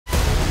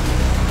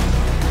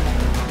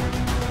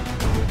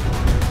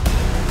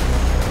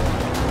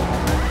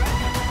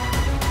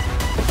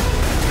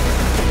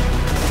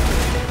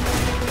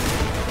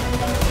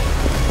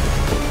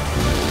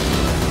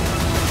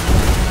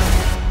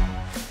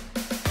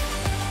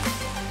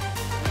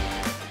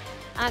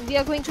and we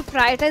are going to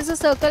prioritize the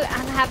circle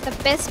and have the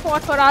best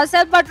spot for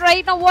ourselves. But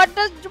right now, what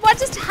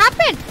just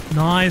happened?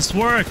 Nice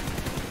work.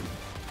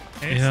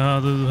 Yeah,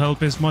 the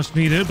help is much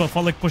needed, but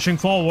Falik pushing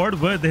forward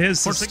with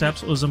his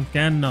footsteps. Uzum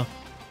can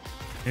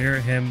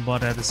hear him,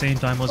 but at the same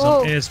time,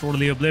 Uzum is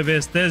totally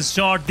oblivious.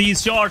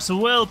 These shots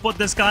will put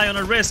this guy on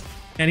a risk,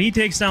 and he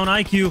takes down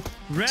IQ.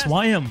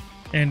 Swayam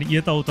and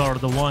Yetaut are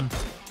the one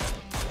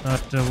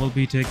that will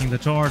be taking the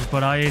charge,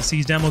 but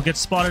IAC's demo gets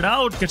spotted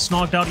out, gets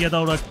knocked out.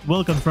 Yetaut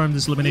will confirm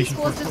this elimination.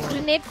 This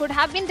grenade could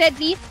have been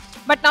deadly.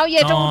 But now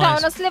Yetaut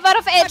on a sliver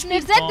of edge.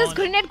 Mirzed, this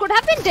grenade could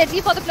have been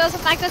deadly for the players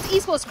of Magnus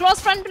Esports.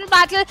 Cross-frontal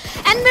battle,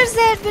 and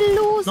Mirzed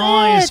will lose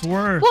Nice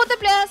work. Both the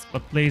players.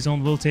 But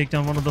Playzone will take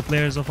down one of the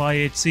players of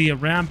IHC. A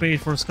rampage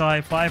for Sky.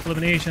 5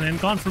 elimination and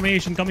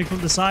confirmation coming from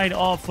the side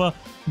of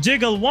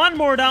Jiggle. One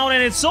more down,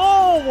 and it's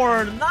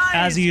over. Nice.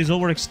 As he is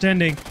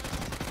overextending.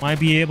 Might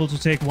be able to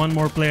take one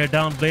more player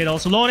down. Blade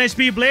also low on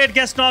HP. Blade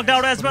gets knocked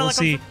out as well. We'll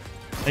see.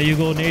 There you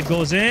go. Nade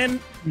goes in.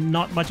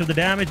 Not much of the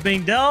damage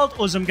being dealt.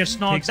 Uzum gets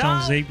knocked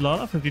down.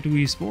 Zablala, 52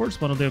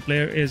 Esports. One of their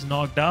player is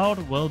knocked out.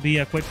 Will be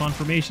a quick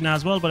confirmation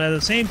as well. But at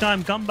the same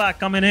time, comeback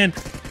coming in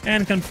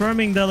and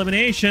confirming the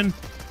elimination.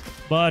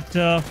 But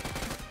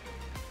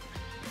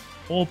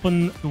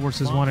open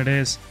versus 1 it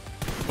is.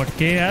 But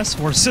KS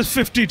versus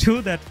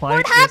 52. That fight.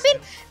 What happened?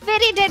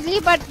 Very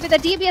deadly, but with the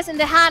DBS in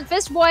the hand,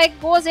 Fist Boy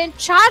goes in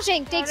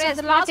charging, takes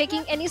not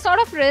taking any sort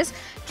of risk,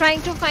 trying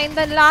to find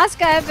the last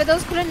guy with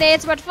those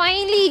grenades, but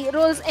finally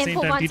rolls in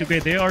for one.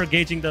 T2K, they are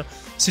gauging the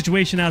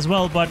situation as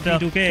well, but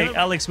T2K,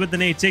 Alex with the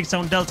nade takes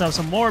down Delta.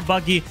 Some more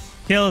buggy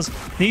kills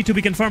need to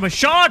be confirmed. A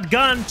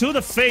shotgun to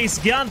the face.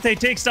 Gyanthe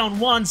takes down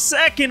one.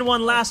 Second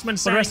one, last man.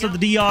 The rest of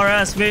the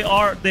DRS, they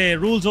are there.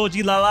 Rules OG,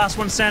 the last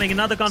one standing.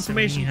 Another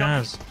confirmation. He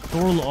has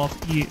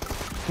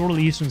total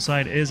eastern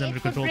side is under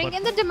control. Bring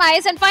in the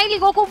demise, and finally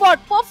Goku bot.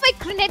 Perfect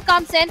grenade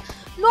comes in.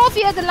 No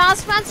Fear, the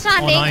last man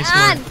standing,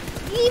 and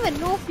even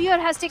No Fear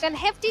has taken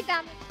hefty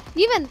damage.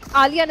 Even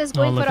Alian is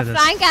going for a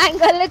flank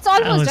angle. It's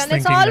almost done.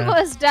 It's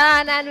almost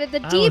done. And with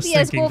the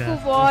DBS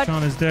Goku bot.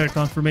 Sean is there.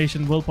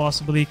 Confirmation will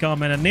possibly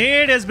come. And a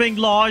nade is being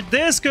lodged.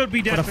 This could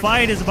be dead. But a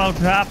fight is about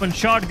to happen.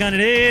 Shotgun it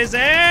is.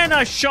 And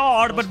a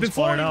shot. But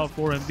before it out,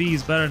 4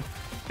 MVs. Baron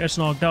gets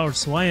knocked out.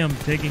 Swayam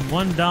taking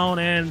one down.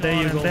 And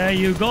there you go. There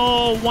you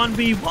go.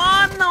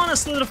 1v1 on a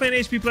slither of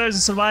HP players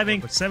is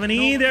surviving. But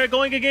 7E, they're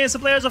going against the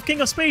players of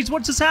King of Spades.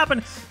 What just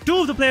happened?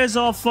 2 of the players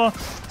of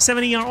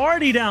 7E are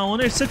already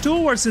down. It's a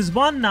 2 versus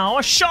 1 now.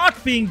 A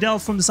shot being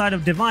dealt from the side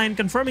of Divine,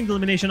 confirming the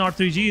elimination.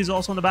 R3G is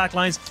also on the back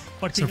lines,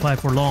 but survive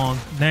for long.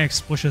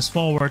 Next pushes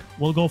forward.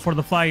 We'll go for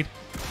the fight.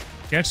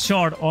 Gets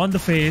shot on the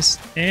face,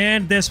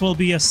 and this will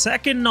be a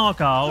second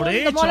knockout.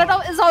 The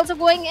Molotov is also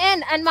going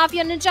in, and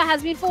Mafia Ninja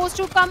has been forced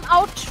to come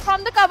out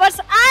from the covers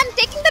and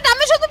taking the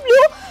damage of the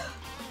blue.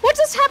 What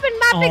just happened?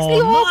 Map makes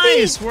the OP.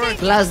 Nice work.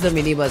 Plus the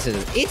minibus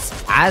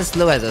it's as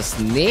slow as a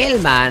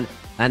snail, man.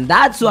 And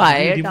that's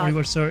why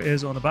Sir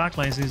is on the back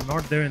lines. He's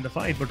not there in the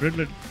fight, but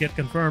Riddler get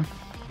confirmed.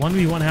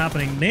 1v1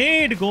 happening.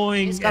 Nade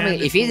going. He's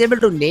coming. If he's able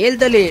to nail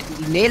the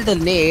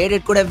nade,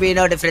 it could have been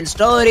a different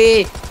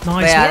story. Nice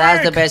but yeah,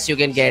 that's the best you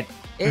can get.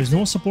 There's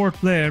no support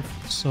player,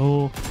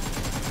 so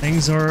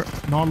things are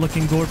not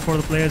looking good for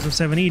the players of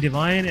 7E.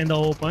 Divine in the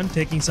open,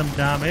 taking some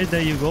damage.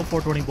 There you go,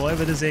 420 boy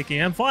with his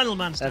AKM. Final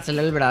man. That's a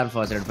little bit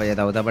unfortunate for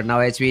Yetauta, but now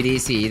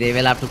HVDC, they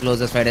will have to close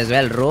this fight as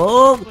well.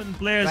 Rogue!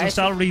 Players of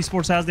Star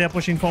Esports, as they are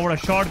pushing forward, a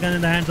shotgun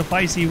in the hands of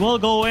Icy will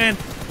go in.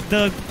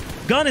 The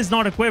gun is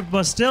not equipped,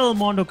 but still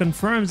Mondo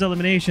confirms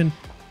elimination.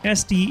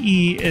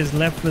 STE is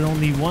left with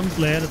only 1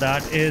 player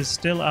that is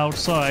still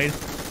outside,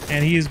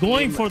 and he is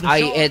going for the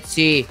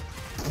IHC.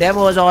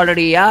 Demo is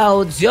already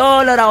out.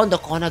 Zol around the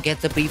corner,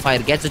 gets the pre-fire,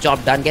 gets the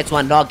job done, gets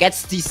one knock,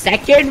 gets the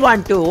second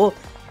one too.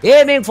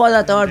 Aiming for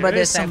the third, but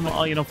there's some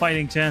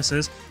fighting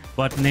chances.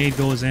 But nade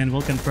goes in,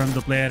 will confirm the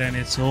player, and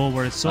it's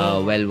over. It's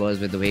so well was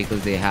with the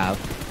vehicles they have.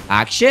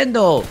 Action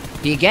though,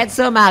 he gets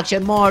some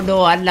action.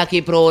 Mondo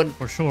unlucky prone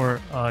for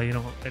sure.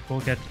 It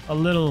will get a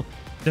little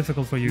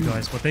difficult for you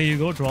guys, but there you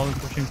go. Drawing,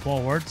 pushing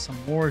forward, some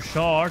more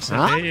shots.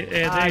 There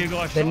you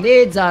go. The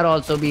nades are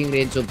also being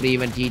range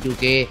supreme, and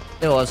T2K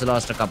they also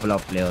lost a couple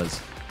of players.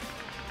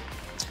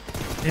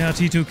 Yeah,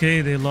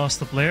 T2K they lost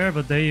the player,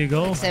 but there you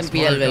go.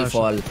 PMPL will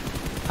fall.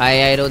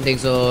 I don't think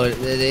so.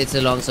 It's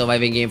a long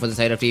surviving game for the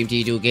side of Team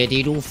T2K.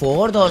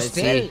 T24 though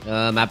still.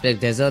 Maptech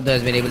Desert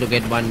has been able to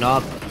get one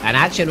knock, and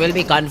action will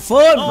be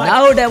confirmed.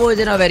 Now Demo is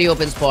in a very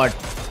open spot.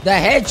 The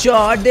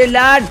headshot they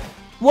land.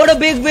 What a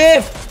big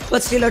wave!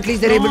 But still, at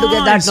least they're able to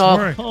get that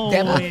knock. Oh,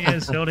 he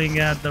is shooting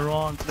at the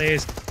wrong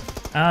place.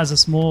 As a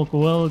smoke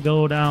will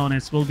go down,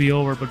 it will be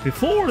over. But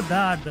before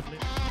that, the